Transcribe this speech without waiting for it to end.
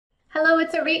Hello,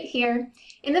 it's Auret here.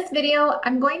 In this video,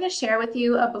 I'm going to share with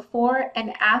you a before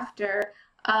and after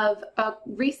of a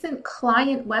recent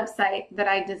client website that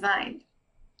I designed.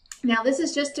 Now, this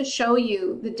is just to show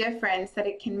you the difference that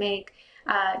it can make,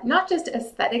 not just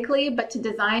aesthetically, but to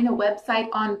design a website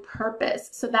on purpose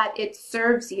so that it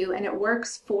serves you and it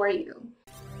works for you.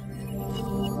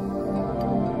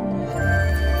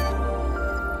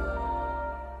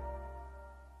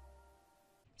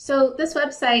 So this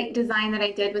website design that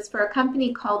I did was for a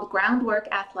company called Groundwork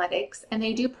Athletics, and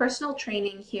they do personal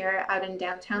training here out in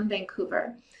downtown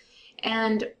Vancouver.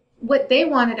 And what they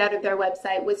wanted out of their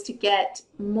website was to get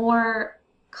more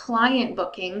client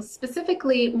bookings,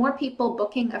 specifically more people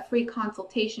booking a free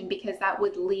consultation, because that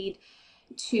would lead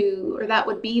to, or that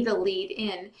would be the lead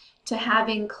in to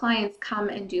having clients come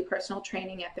and do personal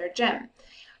training at their gym.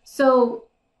 So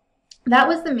that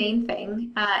was the main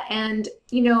thing. And,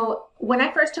 you know, when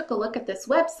I first took a look at this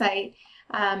website,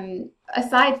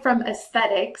 aside from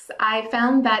aesthetics, I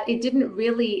found that it didn't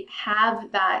really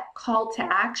have that call to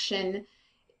action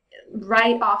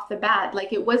right off the bat.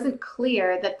 Like, it wasn't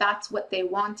clear that that's what they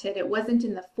wanted. It wasn't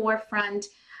in the forefront.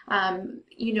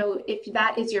 You know, if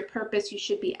that is your purpose, you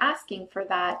should be asking for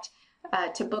that.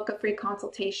 To book a free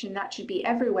consultation, that should be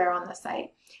everywhere on the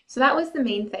site. So that was the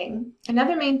main thing.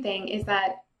 Another main thing is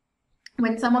that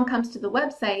when someone comes to the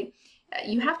website,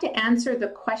 you have to answer the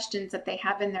questions that they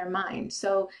have in their mind.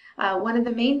 So one of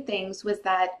the main things was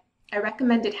that I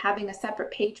recommended having a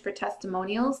separate page for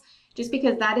testimonials, just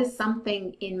because that is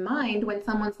something in mind when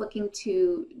someone's looking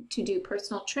to do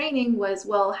personal training was,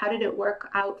 well, how did it work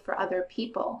out for other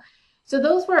people? So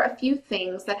those were a few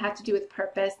things that had to do with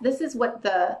purpose. This is what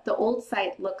the old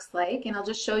site looks like, and I'll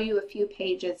just show you a few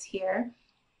pages here.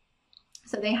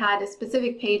 So they had a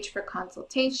specific page for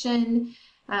consultation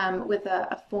with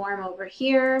a form over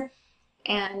here,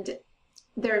 and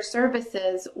their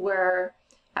services were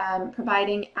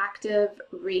providing active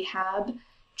rehab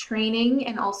training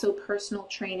and also personal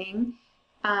training.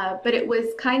 But it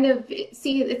was kind of,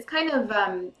 see, it's kind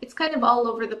of all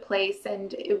over the place,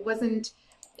 and it wasn't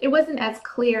as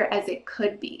clear as it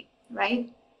could be,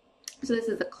 right? So this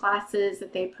is the classes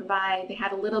that they provide. They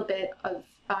had a little bit of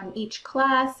on each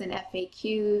class and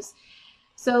FAQs.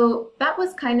 So that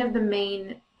was kind of the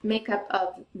main makeup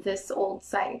of this old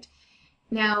site.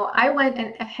 Now I went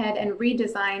ahead and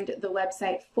redesigned the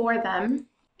website for them.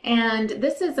 And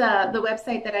this is the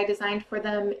website that I designed for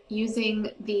them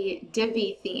using the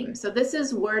Divi theme. So this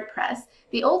is WordPress.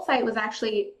 The old site was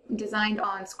actually designed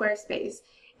on Squarespace.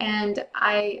 And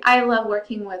I love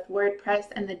working with WordPress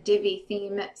and the Divi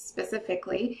theme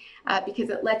specifically because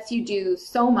it lets you do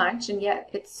so much, and yet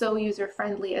it's so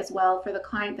user-friendly as well for the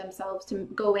client themselves to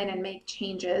go in and make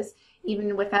changes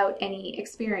even without any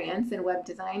experience in web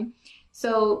design.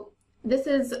 So this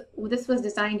was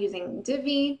designed using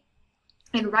Divi,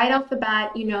 and right off the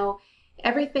bat, you know,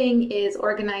 everything is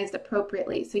organized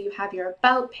appropriately. So you have your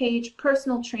about page,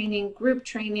 personal training, group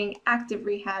training, active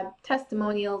rehab,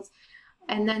 testimonials,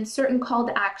 and then certain call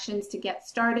to actions to get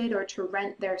started or to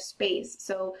rent their space.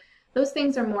 So those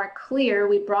things are more clear.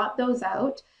 We brought those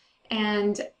out,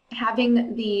 and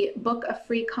having the book a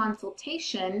free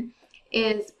consultation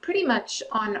is pretty much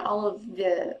on all of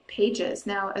the pages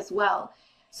now as well.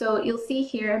 So you'll see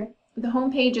here, the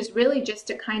home page is really just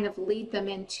to kind of lead them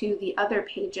into the other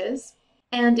pages.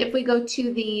 And if we go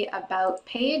to the about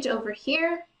page over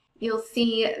here, you'll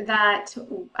see that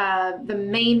the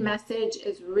main message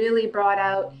is really brought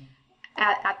out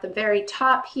at the very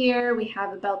top here. We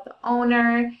have about the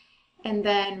owner, and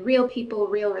then real people,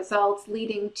 real results,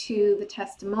 leading to the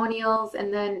testimonials.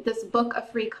 And then this book a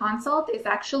free consult is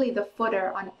actually the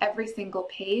footer on every single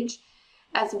page,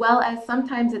 as well as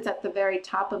sometimes it's at the very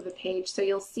top of the page. So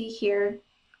you'll see here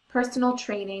personal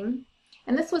training.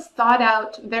 And this was thought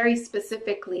out very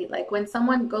specifically. Like, when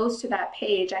someone goes to that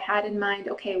page, I had in mind,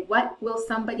 okay, what will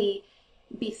somebody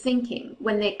be thinking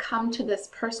when they come to this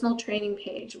personal training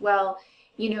page? Well,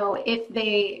 you know, if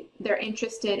they're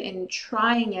interested in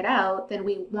trying it out, then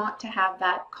we want to have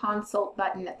that consult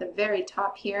button at the very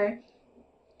top here,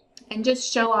 and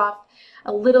just show off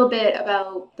a little bit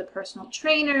about the personal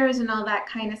trainers and all that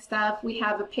kind of stuff. We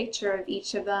have a picture of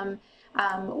each of them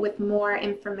with more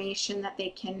information that they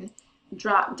can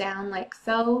drop down like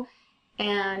so.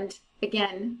 And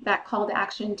again, that call to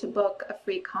action to book a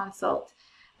free consult.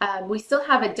 We still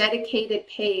have a dedicated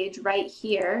page right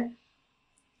here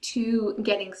to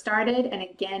getting started, and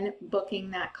again,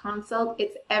 booking that consult.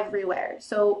 It's everywhere.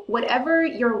 So whatever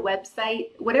your website,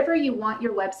 whatever you want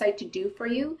your website to do for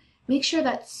you, make sure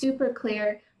that's super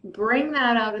clear, bring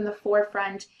that out in the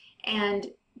forefront, and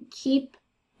keep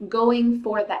going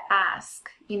for the ask.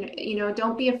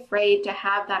 Don't be afraid to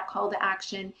have that call to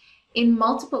action in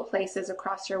multiple places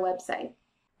across your website.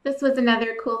 This was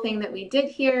another cool thing that we did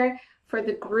here for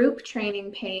the group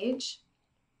training page.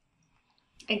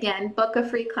 Again, book a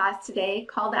free class today,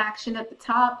 call to action at the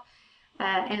top,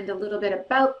 and a little bit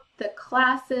about the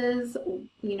classes,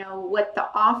 what the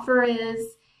offer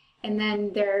is, and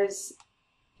then there's,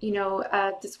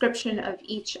 a description of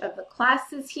each of the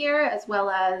classes here, as well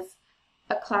as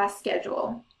a class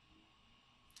schedule.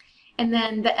 And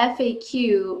then the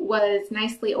FAQ was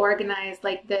nicely organized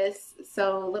like this,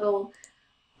 so little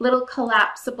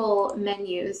collapsible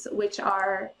menus, which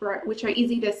are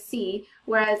easy to see,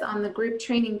 whereas on the group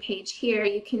training page here,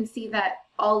 you can see that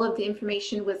all of the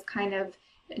information was kind of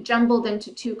jumbled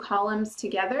into 2 columns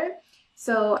together.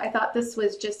 So I thought this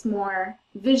was just more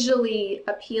visually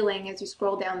appealing as you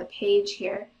scroll down the page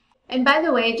here. And by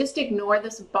the way, just ignore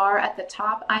this bar at the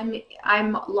top.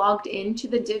 I'm logged into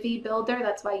the Divi builder,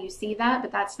 that's why you see that,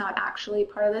 but that's not actually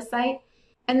part of the site.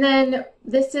 And then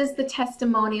this is the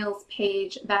testimonials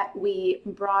page that we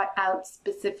brought out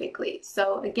specifically.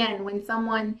 So again, when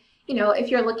someone, if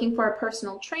you're looking for a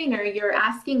personal trainer, you're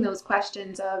asking those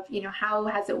questions of, how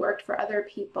has it worked for other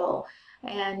people?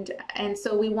 And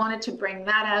so we wanted to bring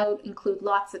that out, include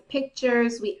lots of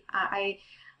pictures. I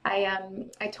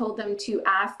told them to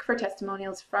ask for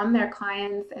testimonials from their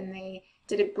clients, and they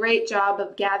did a great job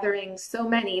of gathering so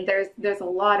many. There's a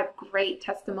lot of great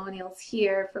testimonials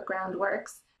here for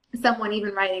Groundworks. Someone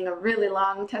even writing a really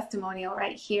long testimonial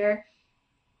right here.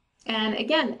 And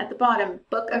again, at the bottom,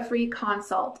 book a free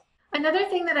consult. Another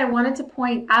thing that I wanted to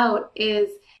point out is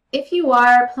if you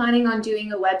are planning on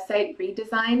doing a website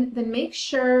redesign, then make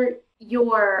sure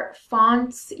your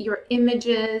fonts, your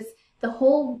images, the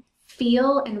whole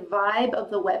feel and vibe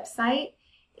of the website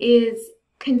is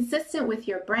consistent with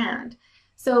your brand.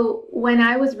 So when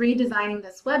I was redesigning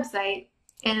this website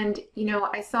and,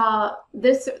 I saw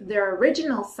their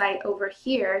original site over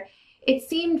here, it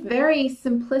seemed very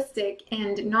simplistic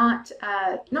and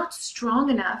not strong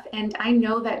enough. And I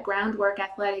know that Groundwork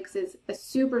Athletics is a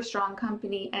super strong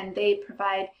company, and they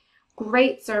provide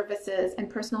great services and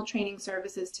personal training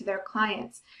services to their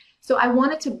clients. So I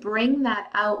wanted to bring that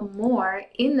out more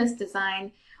in this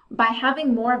design by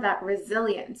having more of that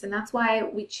resilience. And that's why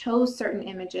we chose certain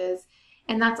images.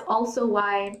 And that's also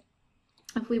why,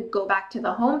 if we go back to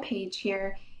the home page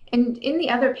here, and in the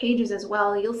other pages as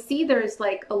well, you'll see there's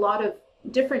like a lot of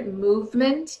different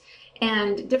movement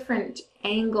and different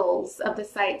angles of the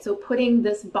site. So putting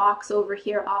this box over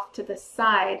here off to the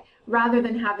side, rather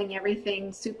than having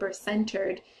everything super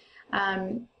centered,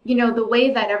 the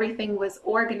way that everything was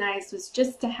organized was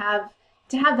just to have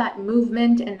that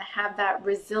movement and to have that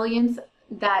resilience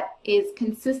that is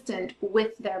consistent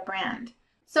with their brand.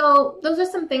 So those are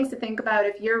some things to think about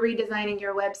if you're redesigning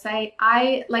your website.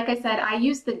 Like I said, I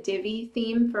use the Divi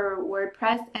theme for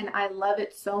WordPress, and I love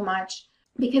it so much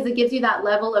because it gives you that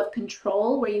level of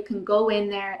control where you can go in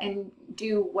there and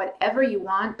do whatever you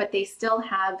want, but they still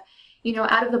have,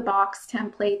 out of the box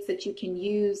templates that you can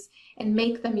use and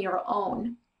make them your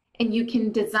own. And you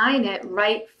can design it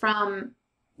right from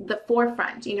the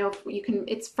forefront.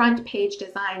 It's front page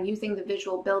design using the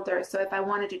visual builder. So if I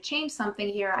wanted to change something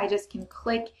here, I just can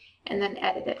click and then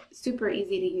edit it. Super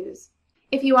easy to use.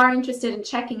 If you are interested in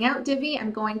checking out Divi,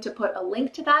 I'm going to put a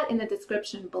link to that in the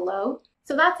description below.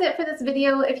 So that's it for this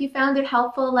video. If you found it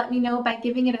helpful, let me know by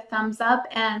giving it a thumbs up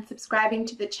and subscribing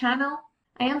to the channel.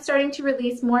 I am starting to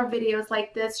release more videos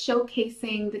like this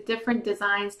showcasing the different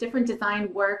designs, different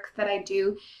design work that I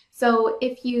do. So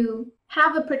if you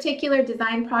have a particular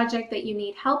design project that you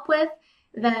need help with,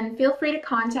 then feel free to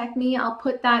contact me. I'll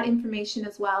put that information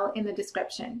as well in the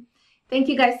description. Thank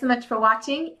you guys so much for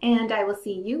watching, and I will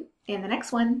see you in the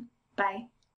next one. Bye.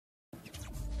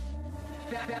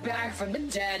 Back from the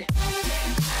dead.